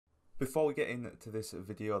Before we get into this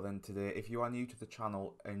video then today, if you are new to the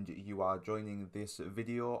channel and you are joining this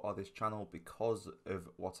video or this channel because of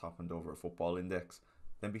what's happened over at Football Index,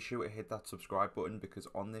 then be sure to hit that subscribe button, because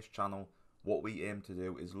on this channel what we aim to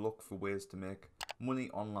do is look for ways to make money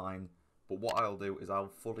online. But what I'll do is I'll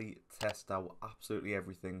fully test out absolutely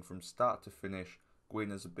everything from start to finish, go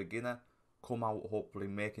in as a beginner, come out hopefully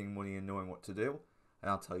making money and knowing what to do, and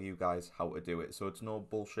I'll tell you guys how to do it. So it's no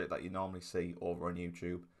bullshit that you normally see over on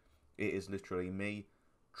YouTube. It is literally me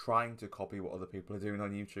trying to copy what other people are doing on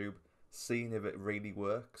YouTube, seeing if it really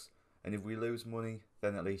works, and if we lose money,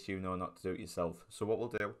 then at least you know not to do it yourself. So what we'll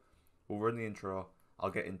do, we'll run the intro, I'll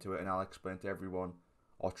get into it, and I'll explain to everyone,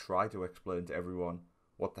 or try to explain to everyone,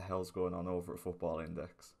 what the hell's going on over at Football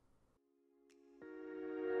Index.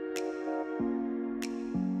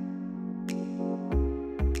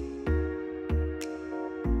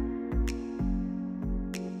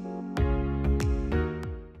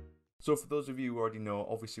 So for those of you who already know,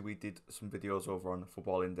 obviously we did some videos over on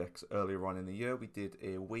Football Index earlier on in the year. We did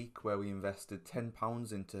a week where we invested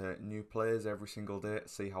 £10 into new players every single day to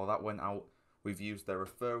see how that went out. We've used their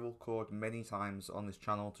referral code many times on this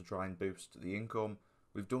channel to try and boost the income.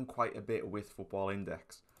 We've done quite a bit with Football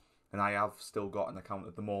Index, and I have still got an account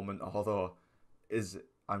at the moment, although, as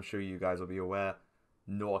I'm sure you guys will be aware,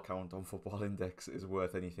 no account on Football Index is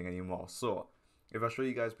worth anything anymore. So if I show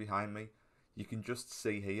you guys behind me, you can just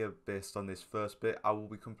see here, based on this first bit, I will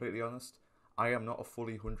be completely honest, I am not a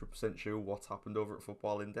fully 100% sure what's happened over at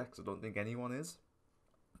Football Index. I don't think anyone is.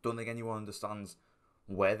 I don't think anyone understands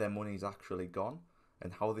where their money's actually gone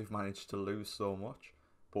and how they've managed to lose so much.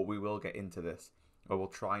 But we will get into this. I will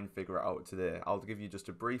try and figure it out today. I'll give you just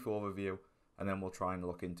a brief overview, and then we'll try and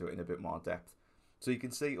look into it in a bit more depth. So you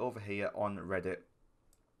can see over here on Reddit,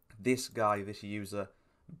 this guy, this user,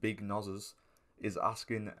 Big Nozzes, is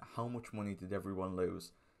asking how much money did everyone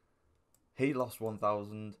lose. He lost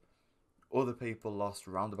 1,000, other people lost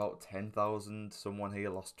around about 10,000, someone here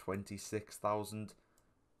lost 26,000,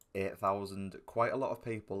 8,000. Quite a lot of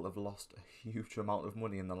people have lost a huge amount of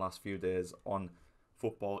money in the last few days on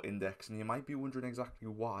Football Index, and you might be wondering exactly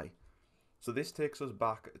why. So this takes us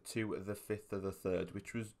back to the 5th of the 3rd,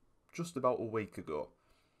 which was just about a week ago.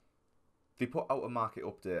 They put out a market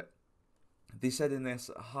update. They said in this,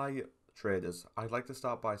 "Hi traders, I'd like to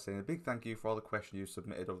start by saying a big thank you for all the questions you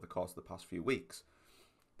submitted over the course of the past few weeks.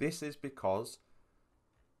 This is because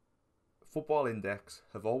Football Index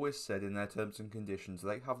have always said in their terms and conditions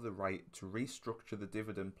they have the right to restructure the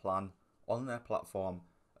dividend plan on their platform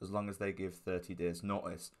as long as they give 30 days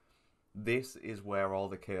notice." This is where all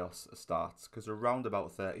the chaos starts, because around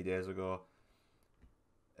about 30 days ago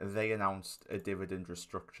they announced a dividend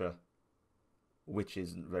restructure, which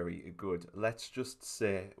isn't very good. Let's just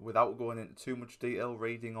say, without going into too much detail,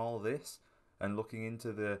 reading all this and looking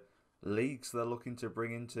into the leagues they're looking to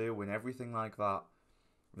bring into and everything like that,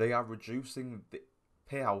 they are reducing the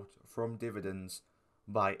payout from dividends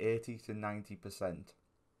by 80 to 90%.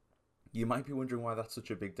 You might be wondering why that's such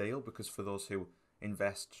a big deal, because for those who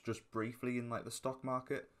invest just briefly in like the stock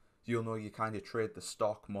market, you'll know you kind of trade the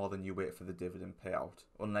stock more than you wait for the dividend payout,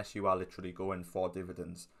 unless you are literally going for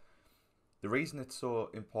dividends. The reason it's so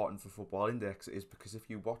important for Football Index is because if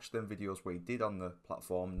you watch them videos we did on the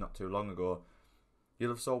platform not too long ago, you'll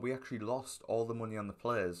have saw we actually lost all the money on the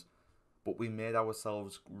players, but we made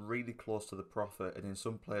ourselves really close to the profit, and in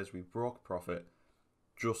some players we broke profit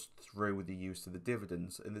just through the use of the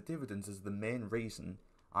dividends. And the dividends is the main reason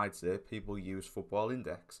I'd say people use Football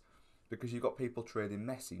Index, because you've got people trading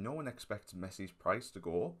Messi. No one expects Messi's price to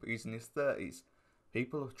go up. He's in his 30s.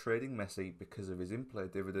 People are trading Messi because of his in-play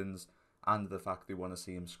dividends and the fact they want to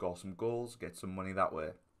see him score some goals, get some money that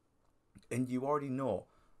way. And you already know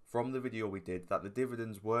from the video we did that the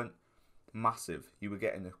dividends weren't massive. You were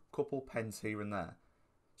getting a couple pence here and there.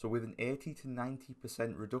 So with an 80 to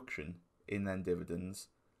 90% reduction in then dividends,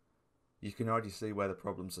 you can already see where the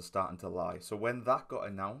problems are starting to lie. So when that got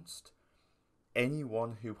announced,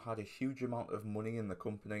 anyone who had a huge amount of money in the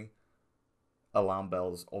company, alarm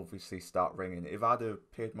bells obviously start ringing. If I'd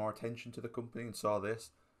have paid more attention to the company and saw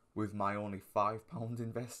this, with my only £5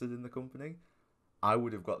 invested in the company, I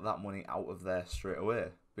would have got that money out of there straight away.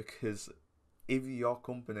 Because if your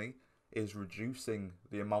company is reducing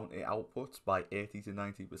the amount it outputs by 80 to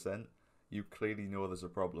 90%, you clearly know there's a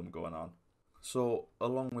problem going on. So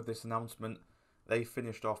along with this announcement, they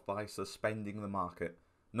finished off by suspending the market.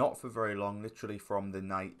 Not for very long, literally from the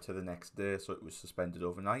night to the next day, so it was suspended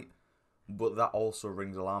overnight. But that also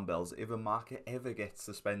rings alarm bells. If a market ever gets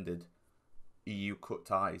suspended, you cut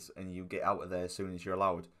ties and you get out of there as soon as you're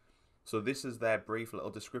allowed. So this is their brief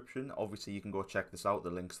little description. Obviously you can go check this out,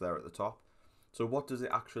 the link's there at the top. So what does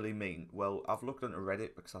it actually mean? Well, I've looked onto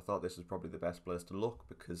Reddit because I thought this is probably the best place to look,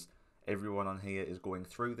 because everyone on here is going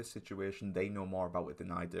through this situation. They know more about it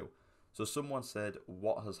than I do. So someone said,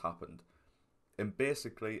 what has happened? And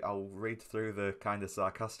basically, I'll read through the kind of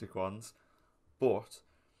sarcastic ones, but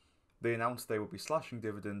they announced they would be slashing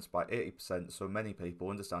dividends by 80%, so many people,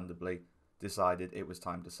 understandably, decided it was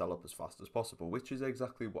time to sell up as fast as possible, which is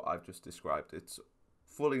exactly what I've just described. It's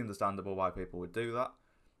fully understandable why people would do that.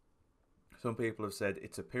 Some people have said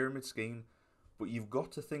it's a pyramid scheme, but you've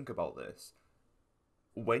got to think about this.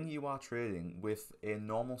 When you are trading with a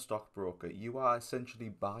normal stockbroker, you are essentially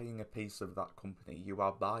buying a piece of that company. You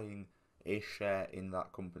are buying a share in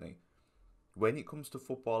that company. When it comes to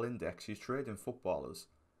Football Index, you're trading footballers.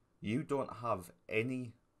 You don't have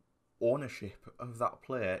any ownership of that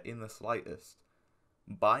player in the slightest.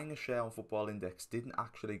 Buying a share on Football Index didn't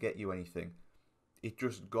actually get you anything. It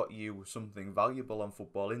just got you something valuable on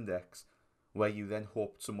Football Index, where you then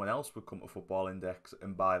hoped someone else would come to Football Index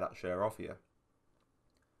and buy that share off you.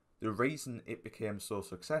 The reason it became so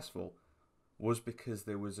successful was because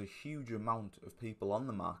there was a huge amount of people on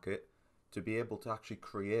the market to be able to actually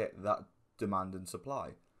create that demand and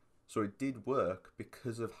supply. So it did work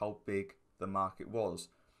because of how big the market was.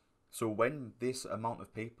 So when this amount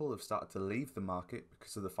of people have started to leave the market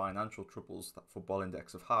because of the financial troubles that Football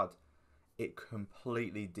Index have had, it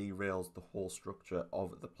completely derails the whole structure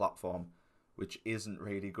of the platform, which isn't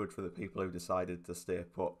really good for the people who decided to stay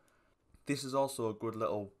put. This is also a good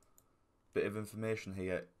little bit of information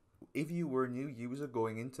here. If you were a new user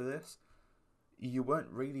going into this, you weren't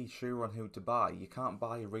really sure on who to buy. You can't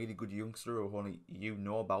buy a really good youngster who only you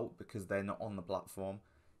know about because they're not on the platform.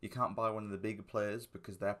 You can't buy one of the bigger players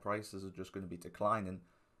because their prices are just going to be declining.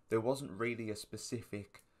 There wasn't really a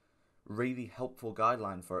specific, really helpful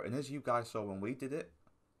guideline for it. And as you guys saw when we did it,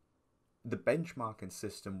 the benchmarking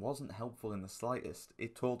system wasn't helpful in the slightest.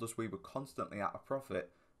 It told us we were constantly at a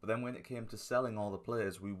profit, but then when it came to selling all the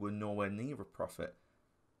players, we were nowhere near a profit.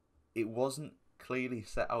 It wasn't clearly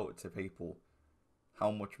set out to people how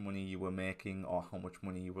much money you were making or how much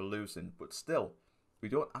money you were losing, but still, we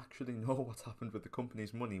don't actually know what's happened with the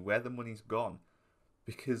company's money, where the money's gone,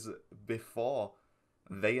 because before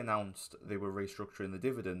they announced they were restructuring the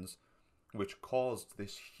dividends, which caused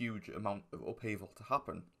this huge amount of upheaval to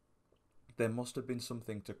happen, there must have been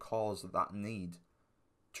something to cause that need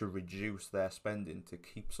to reduce their spending to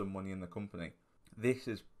keep some money in the company. This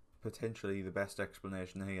is potentially the best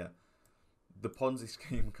explanation here. The Ponzi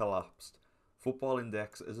scheme collapsed. Football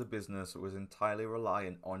Index as a business was entirely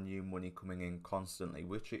reliant on new money coming in constantly,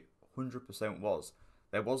 which it 100% was.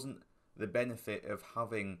 There wasn't the benefit of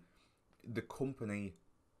having the company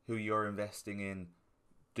who you're investing in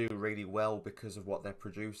do really well because of what they're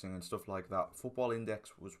producing and stuff like that. Football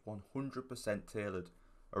Index was 100% tailored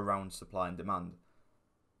around supply and demand.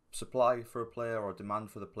 Supply for a player or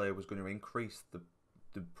demand for the player was going to increase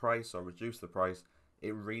the price or reduce the price.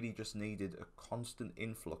 It really just needed a constant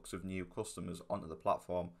influx of new customers onto the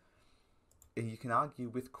platform. And you can argue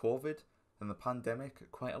with COVID and the pandemic,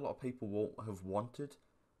 quite a lot of people won't have wanted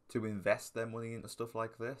to invest their money into stuff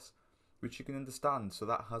like this, which you can understand. So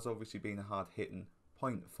that has obviously been a hard-hitting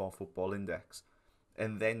point for Football Index.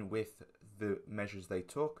 And then with the measures they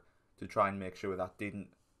took to try and make sure that didn't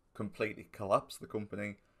completely collapse the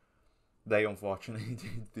company, they unfortunately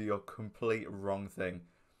did the complete wrong thing.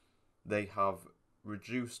 They have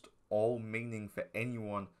reduced all meaning for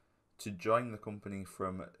anyone to join the company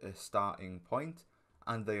from a starting point,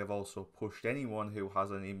 and they have also pushed anyone who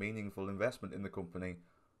has any meaningful investment in the company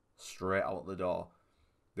straight out the door.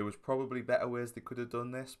 There was probably better ways they could have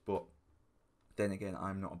done this, but then again,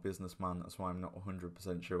 I'm not a businessman, that's why I'm not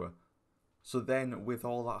 100% sure. So then, with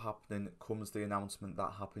all that happening, comes the announcement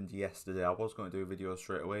that happened yesterday. I was going to do a video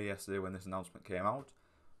straight away yesterday when this announcement came out,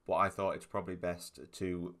 but I thought it's probably best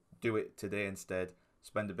to do it today instead,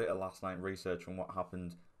 spend a bit of last night research on what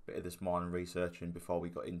happened, a bit of this morning researching before we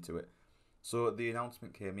got into it. So the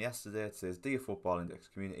announcement came yesterday. It says, "Dear Football Index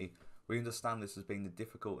community, we understand this has been a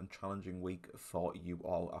difficult and challenging week for you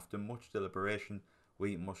all. After much deliberation,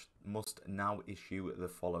 we must now issue the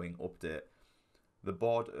following update. The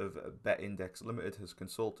board of Bet Index Limited has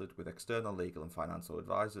consulted with external legal and financial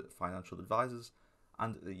advisors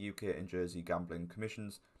and the UK and Jersey gambling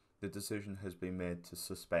commissions. The decision has been made to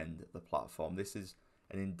suspend the platform." This is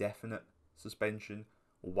an indefinite suspension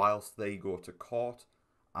whilst they go to court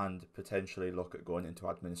and potentially look at going into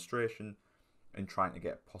administration and trying to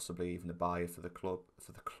get possibly even a buyer for the club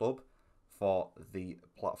for the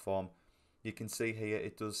platform. You can see here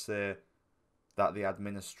it does say that the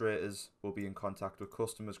administrators will be in contact with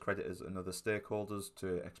customers, creditors and other stakeholders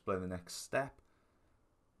to explain the next step.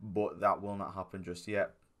 but that will not happen just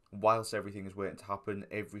yet. Whilst everything is waiting to happen,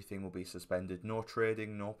 everything will be suspended. No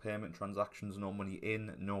trading, no payment transactions, no money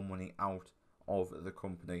in, no money out of the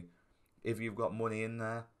company. If you've got money in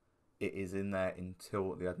there, it is in there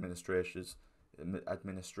until the administrators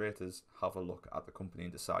have a look at the company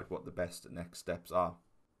and decide what the best next steps are.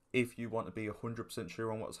 If you want to be 100%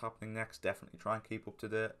 sure on what's happening next, definitely try and keep up to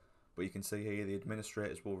date. But you can see here the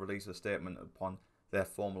administrators will release a statement upon their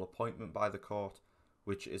formal appointment by the court,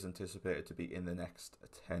 which is anticipated to be in the next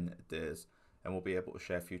 10 days, and we'll be able to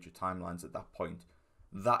share future timelines at that point.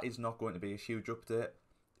 That is not going to be a huge update.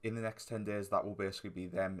 In the next 10 days, that will basically be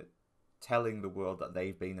them telling the world that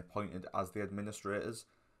they've been appointed as the administrators.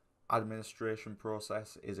 Administration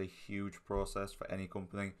process is a huge process for any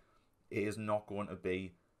company. It is not going to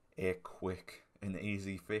be a quick and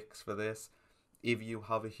easy fix for this. If you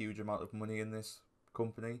have a huge amount of money in this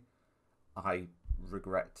company, I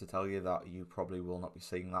regret to tell you that you probably will not be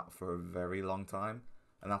seeing that for a very long time.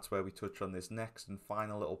 And that's where we touch on this next and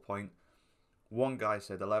final little point. One guy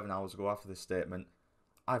said 11 hours ago after this statement,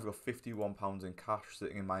 I've got £51 in cash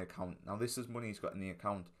sitting in my account. Now this is money he's got in the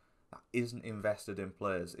account that isn't invested in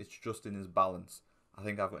players, it's just in his balance. I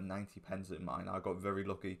think I've got 90 pence in mine. I got very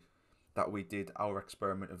lucky that we did our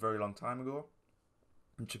experiment a very long time ago.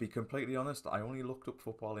 And to be completely honest, I only looked up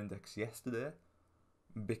Football Index yesterday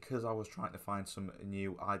because I was trying to find some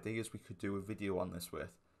new ideas we could do a video on this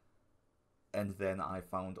with. And then I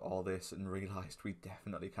found all this and realised we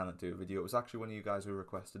definitely cannot do a video. It was actually one of you guys who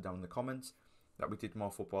requested down in the comments that we did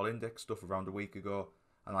more Football Index stuff around a week ago,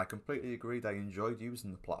 and I completely agreed. I enjoyed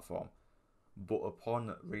using the platform, but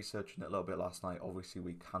upon researching it a little bit last night, obviously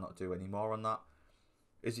we cannot do any more on that.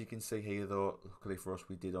 As you can see here though, luckily for us,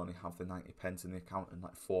 we did only have the 90 pence in the account and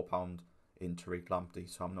like £4 in Tariq Lamptey,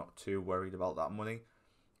 so I'm not too worried about that money.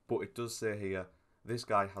 But it does say here, this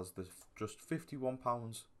guy has just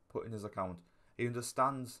 £51 put in his account. He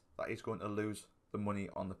understands that he's going to lose the money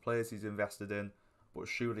on the players he's invested in, but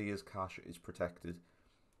surely his cash is protected.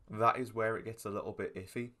 That is where it gets a little bit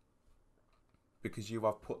iffy, because you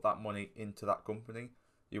have put that money into that company.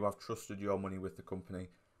 You have trusted your money with the company,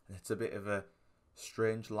 and it's a bit of a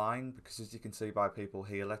strange line, because as you can see by people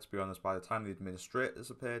here, let's be honest, by the time the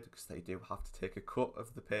administrators are paid, because they do have to take a cut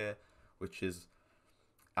of the pay, which is,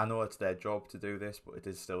 I know it's their job to do this, but it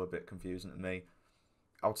is still a bit confusing to me.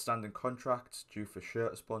 Outstanding contracts due for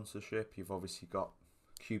shirt sponsorship. You've obviously got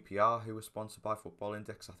QPR, who are sponsored by Football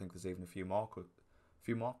Index. I think there's even a few more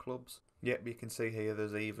clubs. Yep, you can see here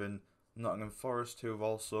there's even Nottingham Forest, who have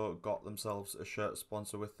also got themselves a shirt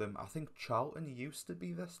sponsor with them. I think Charlton used to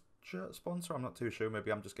be this shirt sponsor. I'm not too sure.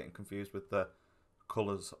 Maybe I'm just getting confused with the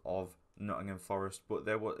colours of Nottingham Forest. But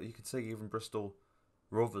there were, you can see even Bristol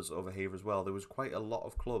Rovers over here as well. There was quite a lot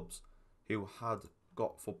of clubs who had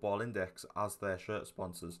got Football Index as their shirt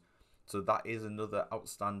sponsors. So that is another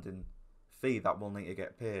outstanding fee that will need to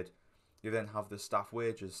get paid. You then have the staff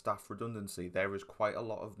wages, staff redundancy. There is quite a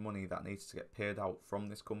lot of money that needs to get paid out from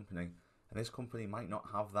this company, and this company might not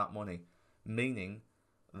have that money, meaning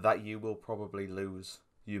that you will probably lose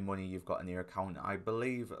your money you've got in your account. I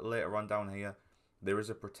believe later on down here there is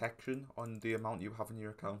a protection on the amount you have in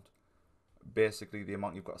your account, basically the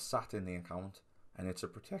amount you've got sat in the account, and it's a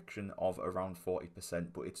protection of around 40%,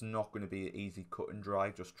 but it's not going to be an easy cut and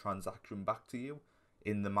dry just transaction back to you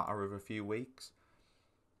in the matter of a few weeks.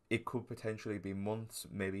 It could potentially be months,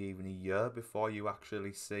 maybe even a year before you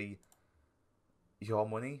actually see your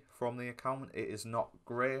money from the account. It is not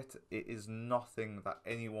great. It is nothing that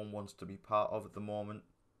anyone wants to be part of at the moment.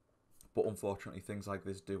 But unfortunately, things like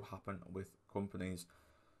this do happen with companies.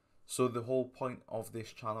 So the whole point of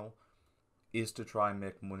this channel is to try and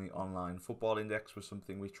make money online. Football Index was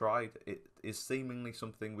something we tried. It is seemingly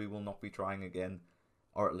something we will not be trying again,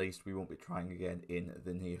 or at least we won't be trying again in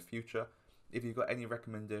the near future. If you've got any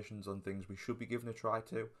recommendations on things we should be giving a try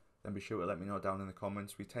to, then be sure to let me know down in the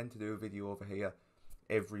comments. We tend to do a video over here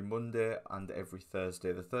every Monday and every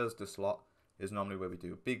Thursday. The Thursday slot is normally where we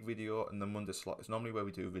do a big video, and the Monday slot is normally where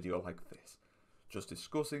we do a video like this, just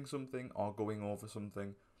discussing something or going over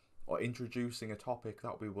something or introducing a topic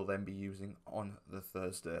that we will then be using on the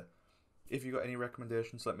Thursday. If you've got any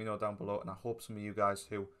recommendations, let me know down below, and I hope some of you guys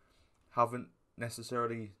who haven't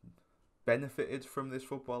necessarily benefited from this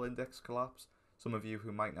Football Index collapse, some of you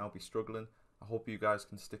who might now be struggling, I hope you guys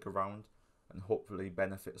can stick around and hopefully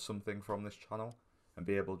benefit something from this channel and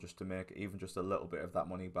be able just to make even just a little bit of that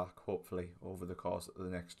money back, hopefully over the course of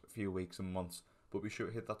the next few weeks and months. But be sure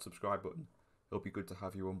to hit that subscribe button. It'll be good to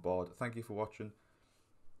have you on board. Thank you for watching.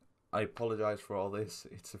 I apologise for all this.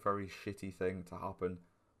 It's a very shitty thing to happen,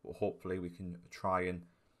 but hopefully we can try and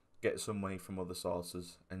get some money from other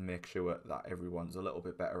sources, and make sure that everyone's a little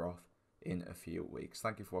bit better off in a few weeks.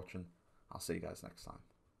 Thank you for watching. I'll see you guys next time.